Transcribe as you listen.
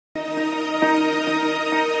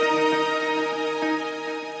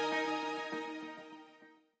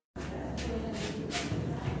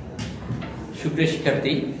সুপ্রিয়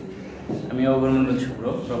শিক্ষার্থী, আমি অবমন্ডল শুক্র,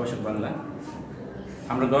 প্রভাষক বাংলা।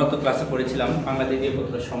 আমরা গত ক্লাসে পড়েছিলাম বাংলা দ্বিতীয়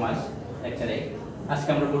পত্র সমাস লেকচার 1। আজকে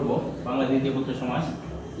আমরা পড়ব বাংলা দ্বিতীয় পত্র সমাস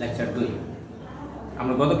লেকচার 2।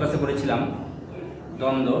 আমরা গত ক্লাসে পড়েছিলাম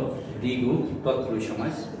দ্বন্দ্ব, দ্বিগু, তৎপুরুষ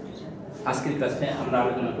সমাস। আজকের ক্লাসে আমরা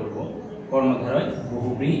আলোচনা করব কর্মধারয়,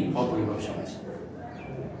 বহুব্রীহি, অবয়ব সমাস।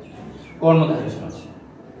 কর্মধারয় সমাস।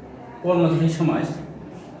 কর্মধারয় সমাস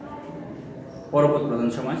পরপদ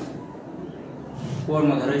প্রধান সমাস।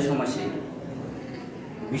 কর্মধারয় সমাসে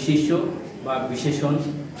বিশেষ্য বা বিশেষণ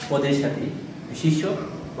পদের সাথে বিশেষ্য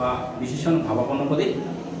বা বিশেষণ ভাবাপন্ন পদে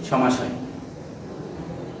সমাস হয়।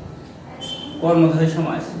 কর্মধারয়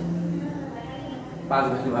সমাস 5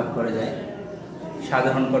 ভাগে ভাগ করা যায়: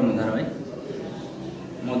 সাধারণ কর্মধারয়,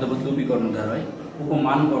 মধ্যবর্তী কর্মধারয়,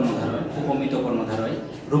 উপমান কর্মধারয়, উপমিত কর্মধারয়,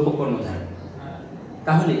 রূপক কর্মধারয়।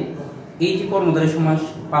 তাহলে এই যে কর্মধারয় সমাস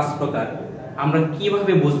 5 প্রকার, আমরা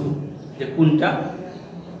কিভাবে বুঝব যে কোনটা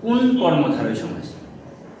কোন কর্মধারয় সমাস?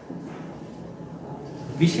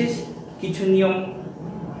 বিশেষ কিছু নিয়ম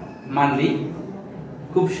মানলে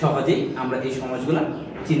খুব সহজেই আমরা এই সমাসগুলো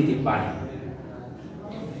চিনতে পারি।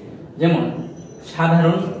 যেমন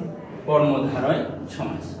সাধারণ কর্মধারয়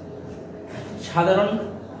সমাস। সাধারণ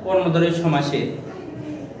কর্মধারয় সমাসে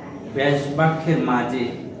ব্যাস বাক্যের মাঝে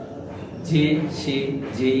যে, সে,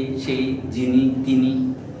 যেই, সেই, যিনি, তিনি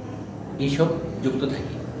এইসব যুক্ত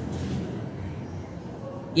থাকে।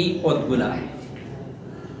 এই পদগুলা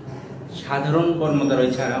সাধারণ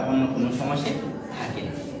কর্মধারয় ছাড়া অন্য কোনো সমাসে থাকে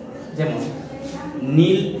না। যেমন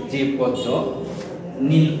নীল যে পদ্ম,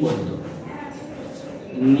 নীল পদ্ম,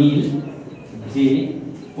 নীল যে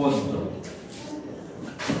পদ্ম,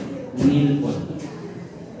 নীল পদ্ম।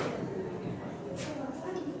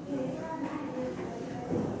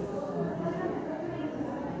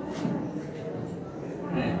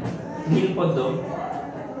 নীল পদ্ম,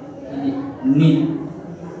 নীল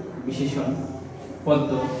বিশেষণ,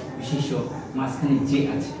 পদ্ম বিশেষ্য, মাঝখানে যে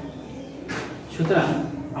আছে। সুতরাং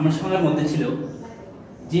আমার সংজ্ঞার মধ্যে ছিল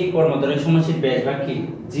যে কর্মধারয় সমাসের ব্যাস বাক্যে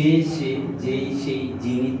যে, সে, যেই, সেই,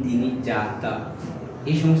 যিনি, তিনি, যা, তা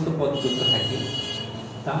এই সমস্ত পদ যুক্ত থাকে,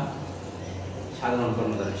 তা সাধারণ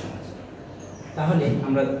কর্মধারয় সমাস। তাহলে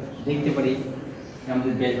আমরা দেখতে পারি যে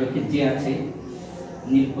আমাদের ব্যাস বাক্যে যে আছে,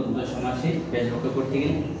 নীল পদ্ম সমাসে ব্যাস বাক্য করতে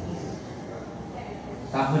গেলে,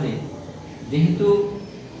 তাহলে যেহেতু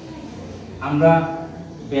আমরা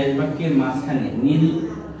ব্যাস বাক্যের মাঝখানে নীল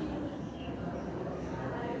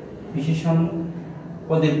বিশেষণ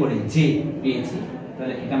পদের পরে যে পেয়েছি,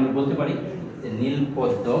 তাহলে এটা আমরা বলতে পারি যে নীল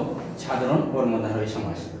পদ্ম সাধারণ কর্মধারয়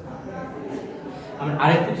সমাস। আমরা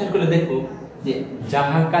আরেকটু খেয়াল করে দেখব যে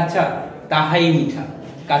যাহা কাঁচা তাহাই মিঠা,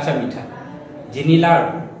 কাঁচা মিঠা। যিনি লাড়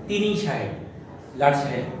তিনি সাহেব, লাড়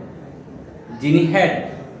সাহেব। যিনি হেড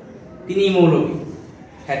তিনি মৌলবী,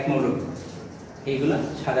 হেড মৌলবী। এইগুলা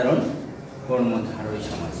সাধারণ কর্মধারয়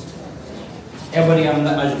সমাস। এবারে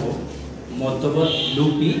আমরা আসবো মধ্যপদ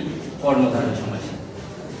লুপি কর্মধারয় সমাস।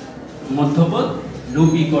 মধ্যপদ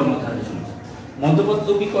লুপি কর্মধারয় সমাস। মধ্যপদ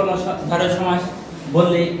লুপি কর্মধারয় সমাস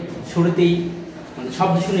বললে শুরুতেই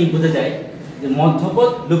শব্দ শুনেই বোঝা যায় যে মধ্যপদ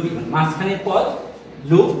লুপি, মাঝখানের পদ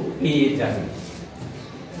লুপ পেয়ে যাবে।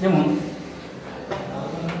 যেমন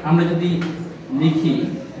আমরা যদি লিখি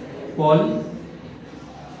পল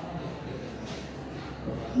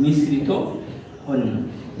মিশ্রিত অন্য,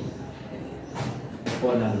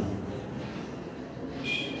 পলান।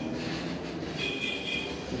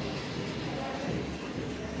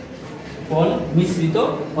 পল মিশ্রিত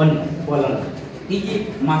অন্য, পলান। এই যে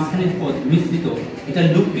মাঝখানের পদ মিশ্রিত, এটা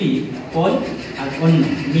লুপি পল আর অন্য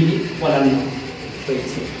মিলে পলান্ন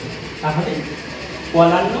হয়েছে। তাহলে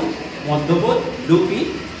পলান্ন মধ্যপদ লুপি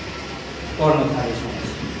কর্মধারয় সমাস।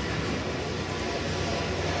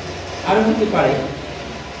 আরো হতে পারে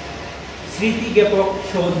স্মৃতি জ্ঞাপক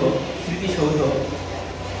সৌধ, স্মৃতিসৌধ।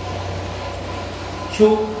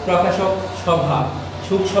 সুখ প্রকাশক সভা,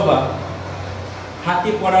 সুখ সভা। হাতে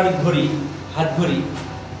পড়ার ঘড়ি, হাত ঘড়ি।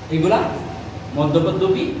 এগুলা মধ্যপদ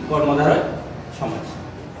লুপি কর্মধারয় সমাস।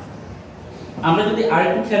 আমরা যদি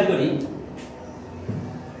আরেকটু খেয়াল করি,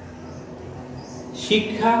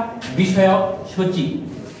 শিক্ষা বিষয়ক সচিব,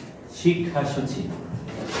 শিক্ষা সচিব,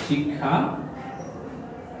 শিক্ষা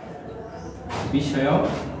বিষয়ক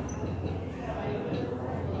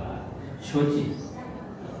সচিব।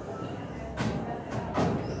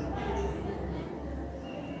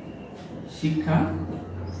 শিক্ষা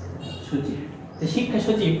সচিব। শিক্ষা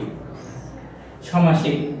সচিব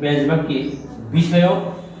সমাসে ব্যাস বাক্যে বিষয়ক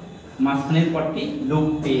মাঝখানের পদটি লোপ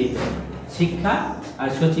পেয়ে যায়। শিক্ষা আর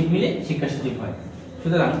সচিব মিলে শিক্ষা সচিব হয়।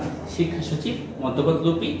 সুতরাং শিক্ষা সচিব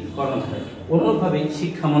মধ্যপদলোপী কর্মধারয়। অনুরূপভাবে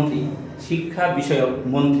শিক্ষামন্ত্রী, শিক্ষা বিষয়ক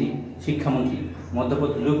মন্ত্রী, শিক্ষামন্ত্রী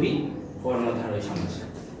মধ্যপদলোপী কর্মধারয় সমাস।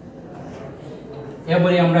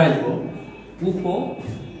 এবারে আমরা আসব উপমান,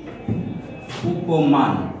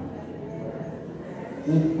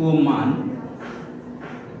 উপমান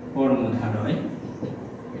কর্মধারয়,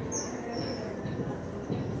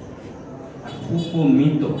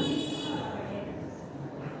 উপমিত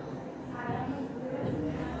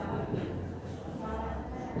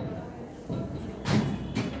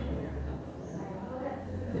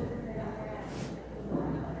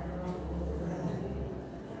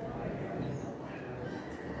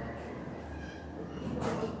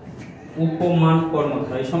উপমান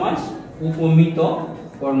কর্মধারয় সমাস, উপমিত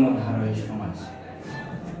কর্মধারয় সমাস।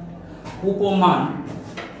 উপমান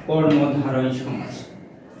কর্মধারয় সমাস।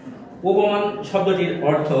 উপমান শব্দটির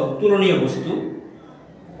অর্থ তুলনীয় বস্তু,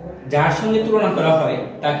 যার সঙ্গে তুলনা করা হয়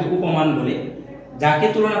তাকে উপমান বলে, যাকে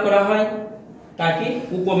তুলনা করা হয় তাকে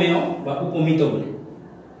উপমেয় বা উপমিত বলে।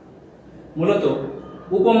 মূলত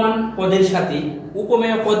উপমান পদের সাথে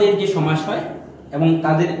উপমেয় পদের যে সমাস হয় এবং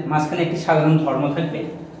তাদের মাঝখানে একটি সাধারণ ধর্ম থাকবে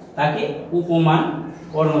তাকে উপমান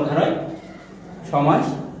কর্মধারয় সমাস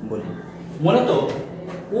বলে। মূলত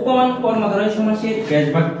উপমান কর্মধারয় সমাসের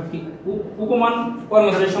ব্যাসবাক্যে, উপমান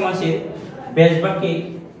কর্মধারয় সমাসের ব্যাসবাক্যে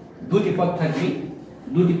দুটি পদ থাকবে।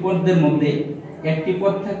 দুটি পদের মধ্যে একটি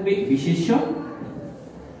পদ থাকবে বিশেষ্য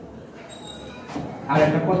আর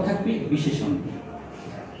একটা পদ থাকবে বিশেষণ।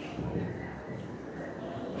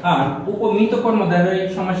 আর উপমিত কর্মধারয়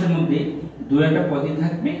সমাসের মধ্যে দুই একটা পদই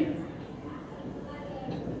থাকবে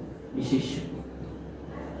বিশেষ্য।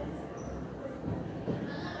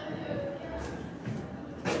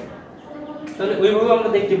 তাহলে ওইভাবে আমরা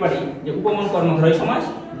দেখতে পারি যে উপমান কর্মধারয় সমাস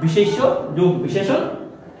বিশেষ্য যোগ বিশেষণ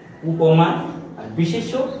উপমান, আর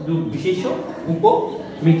বিশেষ্য যোগ বিশেষ্য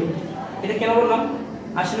উপমিত। এটা কেন বললাম?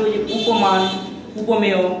 আসলে ওই যে উপমান,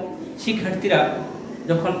 উপমেয় শিক্ষার্থীরা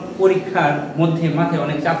যখন পরীক্ষার মধ্যে মাথায়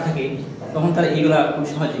অনেক চাপ থাকে তখন তারা এগুলা খুব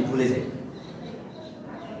সহজেই ভুলে যায়।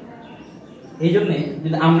 এই জন্য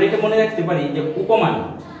যদি আমরা এটা মনে রাখতে পারি যে উপমান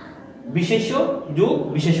বিশেষ্য যোগ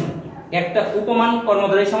বিশেষণ, একটা উপমান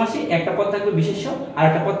কর্মধারয় সমাসে একটা পদ থাকবে বিশেষ্য আর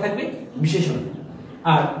একটা পদ থাকবে বিশেষণ,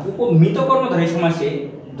 আর উপমিত কর্মধারয় সমাসে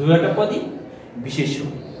দুই একটা পদই বিশেষ্য।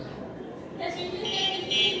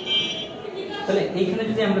 তাহলে এইখানে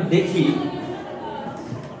যদি আমরা দেখি,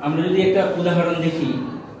 আমরা যদি একটা উদাহরণ দেখি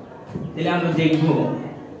তাহলে আমরা দেখব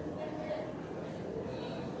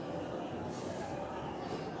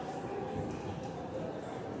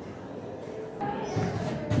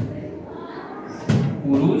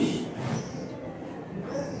পুরুষ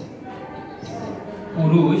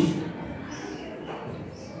পুরুষ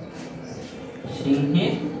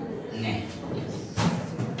সিংহের ন্যায়।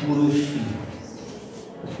 পুরুষ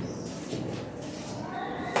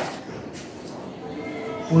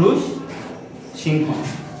পুরুষ সিংহ।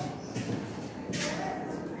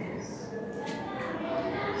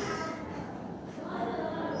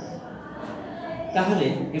 তাহলে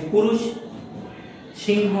এই পুরুষ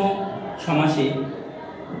সিংহ সমাসে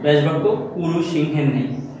ব্যাসবাক্য পুরুষ সিংহের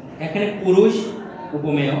ন্যায়। এখানে পুরুষ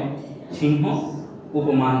উপমেয়, সিংহ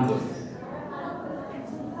উপমান করে।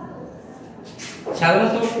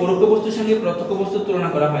 সাধারণত পরোক্ষ বস্তুর সঙ্গে প্রত্যক্ষ বস্তুর তুলনা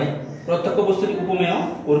করা হয়। প্রত্যক্ষ বস্তুটি উপমেয়,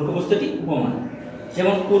 পরোক্ষ বস্তুটি উপমান।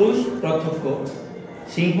 যেমন পুরুষ প্রত্যক্ষ,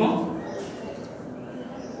 সিংহ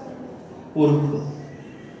পরোক্ষ।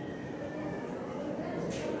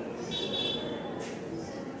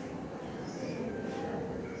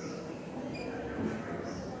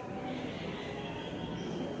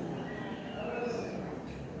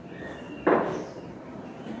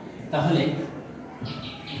 তাহলে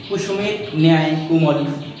কুসুমের ন্যায় কোমল,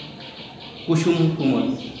 কুসুম কোমল।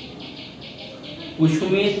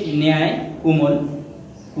 কুসুমের ন্যায় কোমল,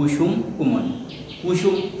 কুসুম কোমল।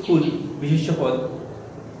 কুসুম ফুল বিশেষ্য পদ,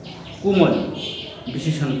 কোমল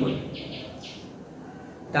বিশেষণ পদ।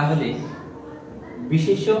 তাহলে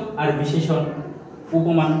বিশেষ্য আর বিশেষণ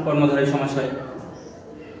উপমান কর্মধারয় সমাস হয়।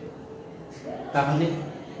 তাহলে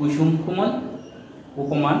কুসুম কোমল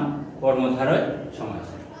উপমান কর্মধারয় সমাস।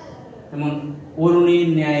 যেমন অরুণের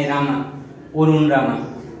ন্যায় রাঙা, অরুণ রাঙা।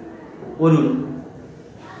 অরুণ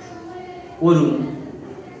অরুণ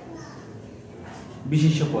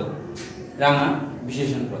বিশেষ্য পদ, রাঙা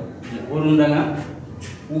বিশেষণ পদ। অরুণ রাঙা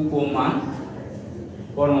উপমান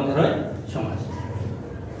কর্মধারয় সমাস।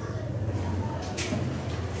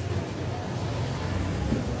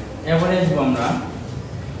 এবারে আসবো আমরা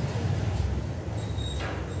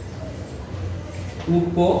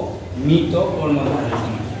উপমিত কর্মধারয়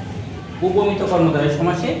সমাস। উপমিত কর্মধারয়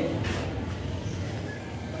সমাসে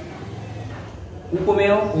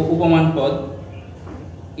উপমেয় ও উপমান পদ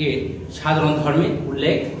এর সাধারণ ধর্মে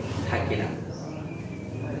উল্লেখ থাকে না।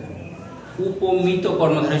 উপমিত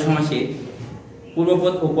কর্মধারী সমাসের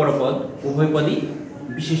পূর্বপদ ও পরপদ উভয় পদই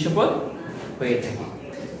বিশেষ্য পদ হয়ে থাকে।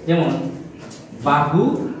 যেমন বাহু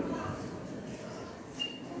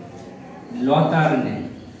লতার ন্যায়,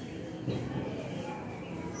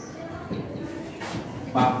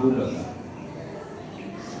 বাহুলতা,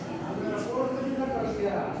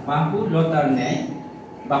 বাহুলতার ন্যায়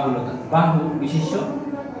বাহুলতা, বাহু বিশেষ্য,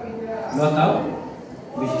 লতাও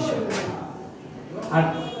বিশেষ্য। আর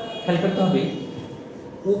খেয়াল করতে হবে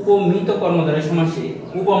উপমিত কর্মধারী সমাসে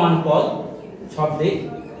উপমান পদ শব্দে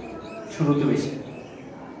শুরুতে বেশি।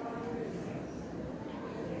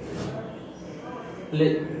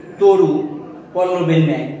 তরু পল্লবের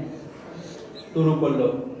ন্যায়, তরু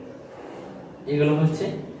পল্লব, এগুলো হচ্ছে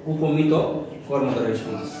উপমিত কর্মধারী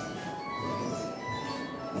সমাস।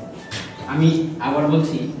 আমি আবার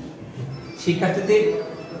বলছি, শিক্ষার্থীদের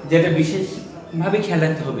যেটা বিশেষভাবে খেয়াল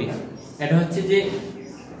রাখতে হবে এটা হচ্ছে যে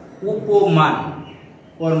উপমান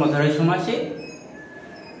কর্মধারী সমাসে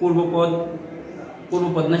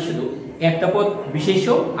পূর্বপদ না শুধু একটা পদ বিশেষ্য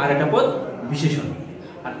আর একটা পদ বিশেষণ।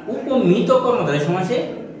 আর উপমিত কর্মধারী সমাসে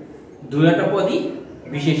দুইটা পদই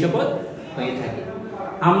বিশেষ্য পদ হয়ে থাকে।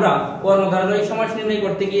 আমরা কর্মধারী সমাস নির্ণয়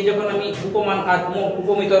করতে গিয়ে যখন আমি উপমান আর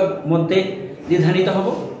উপমিতর মধ্যে দ্বিধান্বিত হব,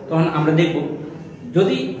 তখন আমরা দেখব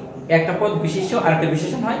যদি একটা পদ বিশেষ্য আর একটা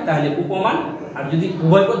বিশেষণ হয় তাহলে উপমান, আর যদি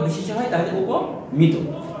উভয় পদ বিশেষ্য হয় তাহলে উপমিত।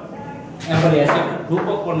 এরপরে আছে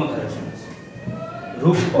রূপক কর্মধারী সমাস।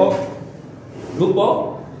 রূপক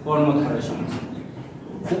কর্মধারী সমাস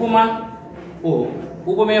উপমান ও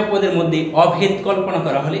উপমেয় পদের মধ্যে অভেদ কল্পনা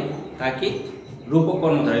করা হলে তাকে রূপক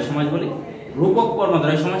কর্মধারী সমাস বলে। রূপক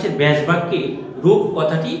কর্মধারী সমাসের ব্যাস বাক্যে রূপ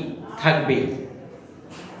কথাটি থাকবে।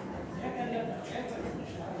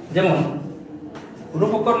 যেমন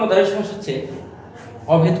রূপক কর্মধারী সমাস হচ্ছে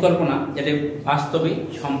অভেদ কল্পনা, যেটা বাস্তবে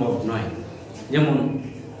সম্ভব নয়। যেমন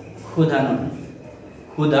ক্ষুধা নয়,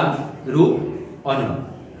 ক্ষুধা রূপ অনন,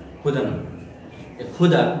 ক্ষুধা নয়।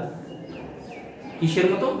 ক্ষুধা কিসের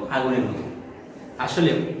মতো? আগুনের মতো।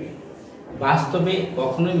 আসলে বাস্তবে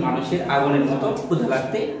কখনোই মানুষের আগুনের মতো ক্ষুধা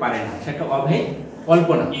লাগতে পারে না, সেটা অভেদ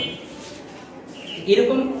কল্পনা।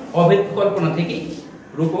 এরকম অভেদ কল্পনা থেকে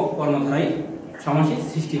রূপক কর্মধারী সমাসের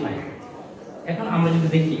সৃষ্টি হয়। এখন আমরা যদি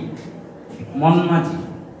দেখি মন মাঝি,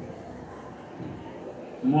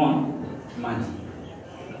 মন মাঝি,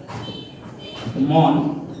 মন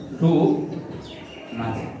রূপ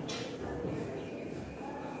মাঝি।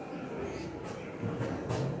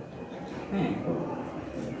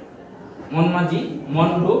 মন মাঝি, মন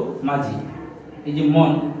রূপ মাঝি। এই যে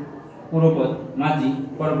মন পূর্বপদ, মাঝি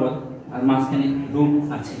পরপদ, আর মাঝখানে রূপ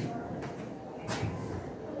আছে।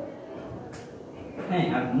 হ্যাঁ,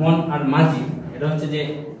 আর মন আর মাঝি এটা হচ্ছে যে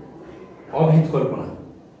অভেদ কল্পনা।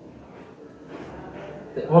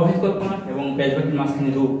 অভেদ কল্পনা এবং ব্যাসবাক্যের মাঝখানে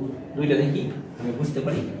রূপ, দুইটা দেখি আমি বুঝতে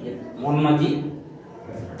পারি যে মন মাঝি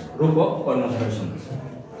রূপক কর্মধারী সমাস।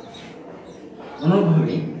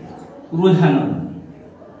 অনুরূপভাবে ক্রোধানন,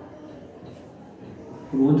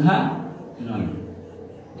 ক্রোধানন,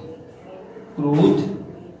 ক্রোধ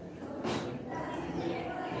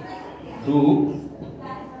রূপ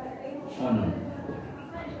অনন,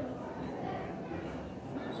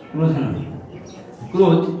 ক্রোধানন।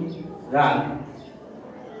 ক্রোধ রাগ,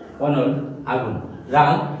 অনল আগুন,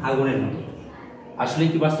 রাগ আগুনের মতো। আসলে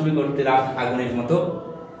কি বাস্তবিক অর্থে রাগ আগুনের মতো?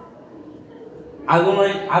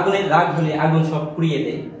 আগুনের রাগ হলে আগুন সব পুড়িয়ে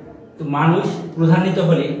দেয়, তো মানুষ ক্রোধান্বিত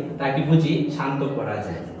হলে তাকে বুঝিয়ে শান্ত করা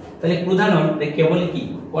যায়। তাহলে ক্রোধানল কেবল কি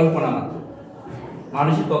কল্পনা মাত্র,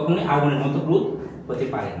 মানুষের কখনোই আগুনের মতো ক্রোধ হতে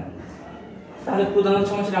পারে না। তাহলে ক্রোধানল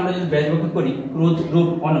সমাসে আমরা যদি ব্যাসবাক্য করি, ক্রোধ রূপ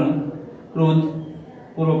অনল, ক্রোধ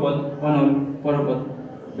পূর্বপদ, অনল পরপদ,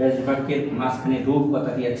 ব্যাসবাক্যের মাঝখানে রূপ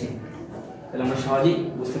কথাটি আছে, তাহলে আমরা সহজেই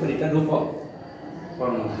বুঝতে পারি এটা রূপক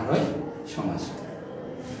কর্মধারয় সমাস।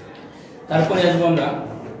 তারপরে আসবো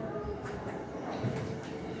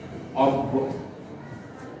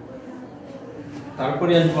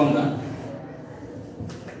আমরা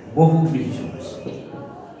বহুব্রীহি সমাস।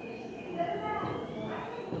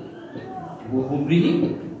 বহুব্রীহি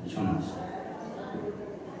সমাস।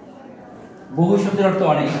 বহু শব্দের অর্থ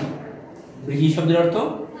অনেক, ব্রীহি শব্দের অর্থ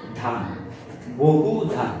ধান, বহু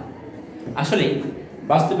ধান। আসলে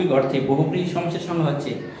বাস্তবিক অর্থে বহুব্রীহি সমাসের সংজ্ঞা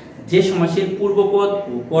হচ্ছে যে সমাসের পূর্বপদ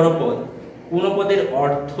ও পরপদ কোন পদের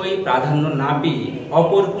অর্থই প্রাধান্য না পেয়ে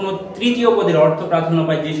অপর কোন তৃতীয় পদের অর্থ প্রাধান্য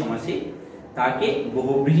পায় যে সমাসে, তাকে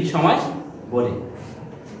বহুব্রীহি সমাস বলে।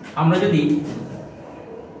 আমরা যদি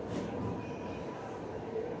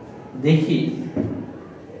দেখি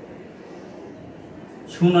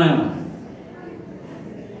সুনয়মান,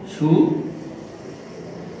 সুনয়না।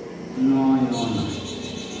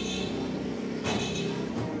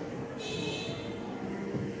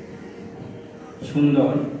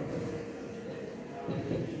 সুন্দর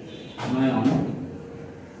নয়ন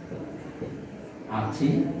আছে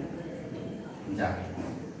যার।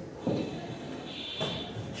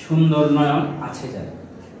 সুন্দর নয়ন আছে যার।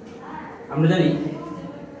 আমরা জানি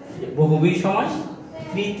যে বহুব্রীহি সমাস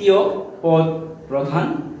তৃতীয় পদ প্রধান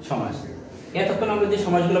সমাস। এতক্ষণ আমরা যে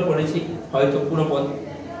সমাসগুলো পড়েছি, হয়তো পুরোপদ,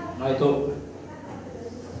 নয়তো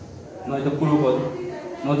পূর্বপদ,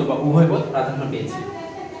 নয়তো উভয় পদ প্রাধান্য পেয়েছে।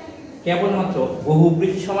 কেবলমাত্র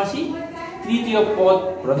বহুব্রীহি সমাসই তৃতীয় পদ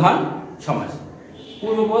প্রধান সমাস।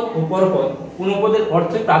 পূর্বপদ ও পরপদ কোনো পদের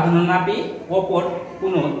অর্থ প্রাধান্য না পেয়ে অপর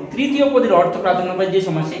কোনো তৃতীয় পদের অর্থ প্রাধান্য পায় যে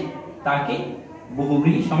সমাসে, তাকে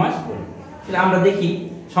বহুব্রীহি সমাস বলে। তাহলে আমরা দেখি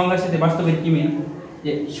সংজ্ঞার সাথে বাস্তবের কি মিল।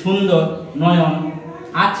 যে সুন্দর নয়ন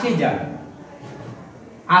আছে যার,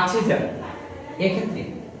 আছে যার, এক্ষেত্রে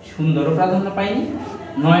সুন্দরও প্রাধান্য পায়নি,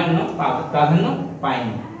 নয়নও প্রাধান্য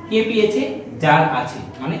পায়নি। কে পেয়েছে? যার আছে,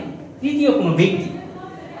 মানে তৃতীয় কোনো ব্যক্তি।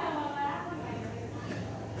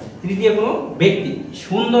 তৃতীয় কোনো ব্যক্তি।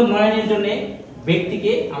 সুন্দর নয়নের জন্য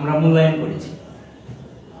ব্যক্তিকে আমরা মূল্যায়ন করেছি।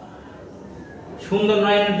 সুন্দর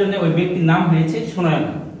নয়নের জন্য ওই ব্যক্তির নাম হয়েছে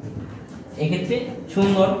সুনয়না। এক্ষেত্রে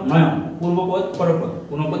সুন্দর নয়ন পূর্বপদ পরপদ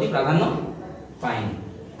কোনো পদই প্রাধান্য পায়নি।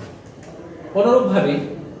 অনুরূপভাবে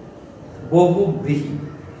বহুব্রীহি,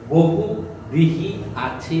 বহুব্রীহি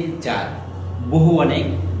আছে যার, বহু অনেক,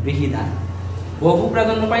 ব্রীহি ধান। বহু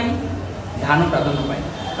প্রাধান্য পায়নি, ধানও প্রাধান্য পায়নি।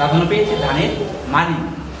 প্রাধান্য পেয়েছে ধানের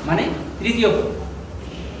মানে তৃতীয় পদ।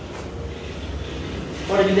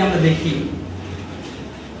 পরে যদি আমরা দেখি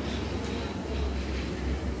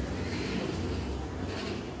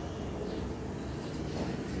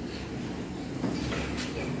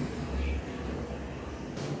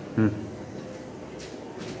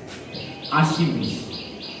আশি বিশ,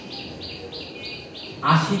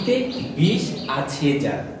 আশিতে বিষ আছে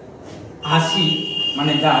যার। আশি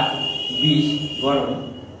মানে দাঁত, বিষ গরম,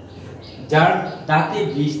 যার দাঁতে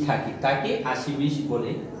বিষ থাকে তাকে আশি বিষ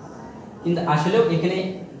বলে। কিন্তু আসলেও এখানে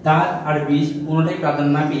দাঁত আর বিষ কোনোটাই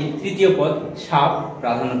প্রাধান্য না পেয়ে তৃতীয় পদ সাপ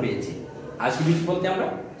প্রাধান্য পেয়েছে। আশি বিষ বলতে আমরা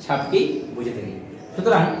সাপকেই বুঝে থাকি।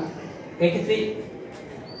 সুতরাং এক্ষেত্রে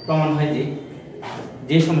প্রমাণ হয়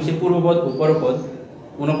যে সমাসে পূর্বপদ ও পরপদ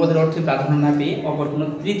কোনো পদের অর্থে প্রাধান্য না পেয়ে অপর কোনো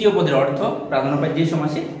তৃতীয় পদের অর্থ প্রাধান্য পায় যে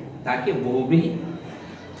সমাসে, তাকে বহুব্রীহি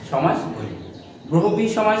সমাস বলে।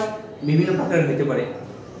 বহুব্রীহি সমাস বিভিন্ন প্রকারের হতে পারে।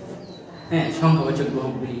 হ্যাঁ, সংখ্যাবাচক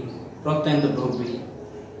বহুব্রীহি, প্রত্যয়ন্ত বহুব্রীহি।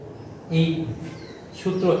 এই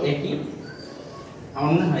সূত্র একই।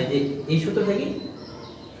 আমার মনে হয় যে এই সূত্র থেকে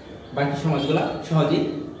বাকি সমাসগুলো সহজেই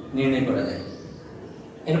নির্ণয় করা যায়।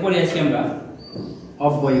 এরপরে আছি আমরা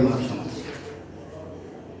অব্যয়ীভাব সমাস।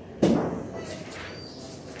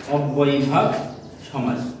 অব্যয়ীভাব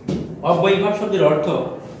সমাস। অব্যয়ীভাব শব্দের অর্থ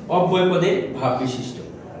অব্যয় পদের ভাব বিশিষ্ট।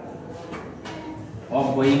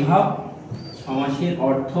 অব্যয়ীভাব সমাসের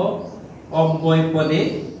অর্থ অব্যয় পদের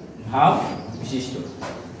ভাব বিশিষ্ট।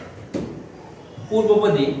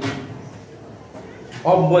 পূর্বপদে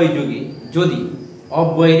অব্যয় যুগে যদি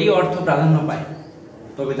অব্যয়েরই অর্থ প্রাধান্য পায়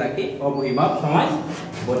তবে তাকে অব্যয়ীভাব সমাস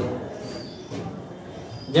বলে।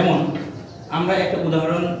 যেমন আমরা একটা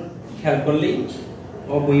উদাহরণ খেয়াল করলেই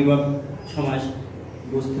অব্যয়ীভাব সমাস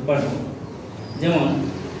বুঝতে পারব। যেমন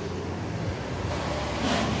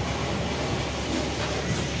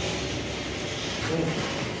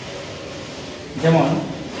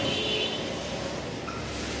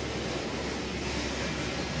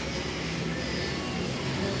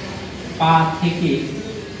পা থেকে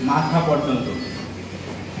মাথা পর্যন্ত,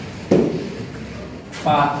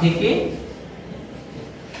 পা থেকে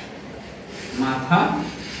মাথা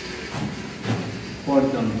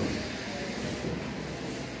পর্যন্ত,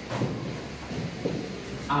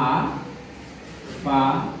 আ পা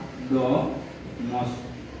দ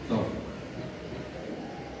মস্তক।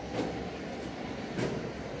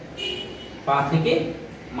 পা থেকে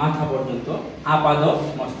মাথা পর্যন্ত, আপাদ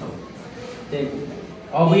মস্তক।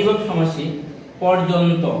 অব্যয়ীভাব সমাসে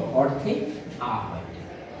পর্যন্ত অর্থে আ হয়,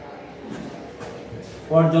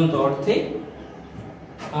 পর্যন্ত অর্থে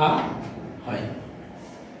আ হয়।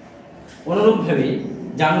 অনুরূপভাবে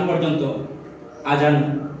জানু পর্যন্ত আজানু,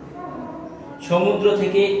 সমুদ্র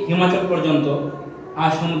থেকে হিমাচল পর্যন্ত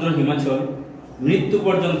আসমুদ্র হিমাচল, মৃত্যু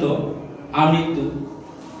পর্যন্ত আমৃত্যু।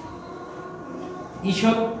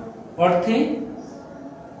 ঈষৎ অর্থে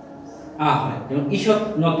আ হয়, যেমন ঈষৎ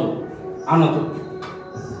নত, আনত।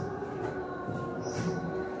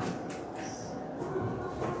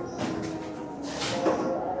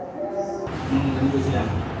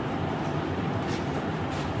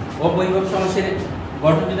 অব্যয়ীভাব সমাসের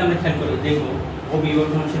গঠন যদি আমরা খেয়াল করি দেখব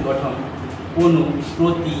অবিভাজ্য সমাসের গঠন অনু,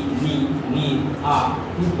 প্রতি, নি, নির, আ,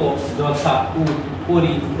 উপ, যথা, উ,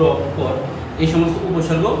 পরি, প্র, পর এই সমস্ত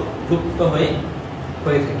উপসর্গ যুক্ত হয়ে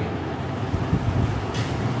থাকে।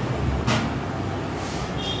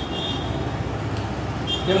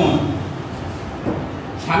 যেমন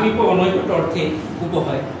সামীপ্য ও নৈকট্য অর্থে উপ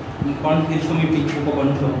হয়, কণ্ঠের সমীপে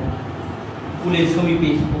উপকণ্ঠ, কুলের সমীপে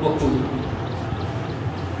উপকূল।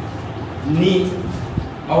 নি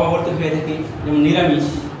অবাবর্ত হয়ে থাকে, যেমন নিরামিষ,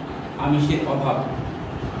 আমিষের অভাব,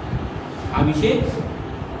 আমিষের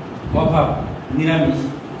অভাব, নিরামিষ,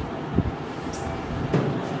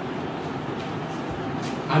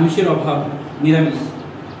 আমিষের অভাব, নিরামিষ।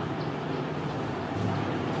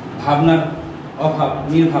 ভাবনার অভাব,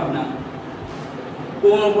 নির্ভাবনা।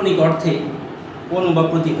 পৌনঃপুনিক অর্থে অনু বা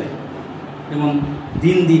প্রতি হয়, যেমন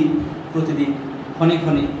দিন দিন, প্রতিদিন, ক্ষণে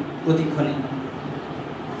ক্ষণে, প্রতিক্ষণে।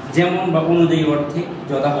 যেমন বা অনুযায়ী অর্থে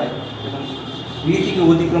যথা হয়, এবং রীতিকে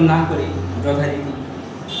অতিক্রম না করে যথারীতি,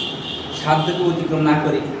 সাধ্যকে অতিক্রম না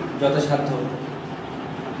করে যথাসাধ্য।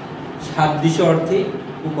 সাদৃশ্য অর্থে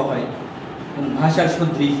উপ হয়, এবং ভাষার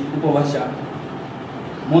সদৃশ উপভাষা,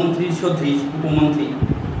 মন্ত্রীর সদৃশ উপমন্ত্রী।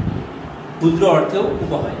 ক্ষুদ্র অর্থেও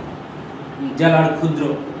উপ হয়, জেলার ক্ষুদ্র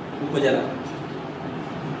উপজেলা।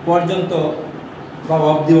 পর্যন্ত বা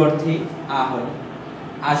অব্দি অর্থে আ হয়,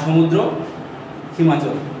 আর সমুদ্র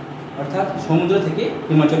হিমাচল, অর্থাৎ সমুদ্র থেকে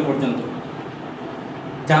হিমাচল পর্যন্ত।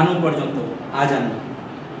 জানু পর্যন্ত আ জানু।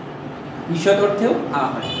 ঈষৎ অর্থেও আ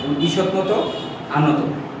হয়, এবং ঈষৎ মতো আনত।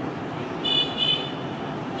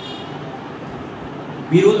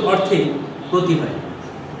 বিরোধ অর্থে প্রতি হয়,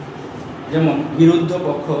 যেমন বিরুদ্ধ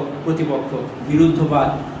পক্ষ, প্রতিপক্ষ, বিরুদ্ধবাদ,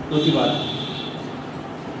 প্রতিবাদ।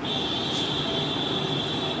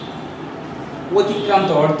 অতিক্রান্ত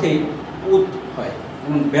অর্থে উৎ হয়,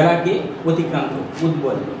 যেমন বেলাকে অতিক্রান্ত, উৎ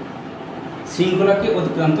বলে। শৃঙ্খলাকে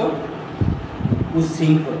অতিক্রান্ত,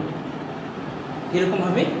 উচ্ছৃঙ্খল।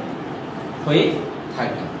 এরকমভাবে হয়ে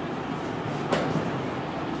থাকে।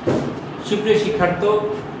 সুপ্রিয় শিক্ষার্থী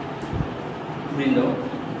বৃন্দ,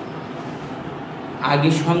 আগে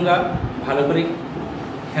সংজ্ঞা ভালো করে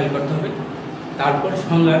খেয়াল করতে হবে, তারপর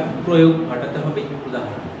সংজ্ঞার প্রয়োগ ঘটাতে হবে।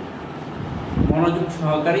 উদাহরণ মনোযোগ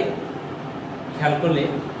সহকারে খেয়াল করলে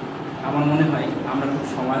আমার মনে হয় আমরা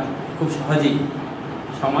খুব সহজেই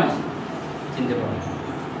সমাজ চিনতে পারব।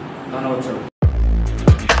 ধন্যবাদ সবাই।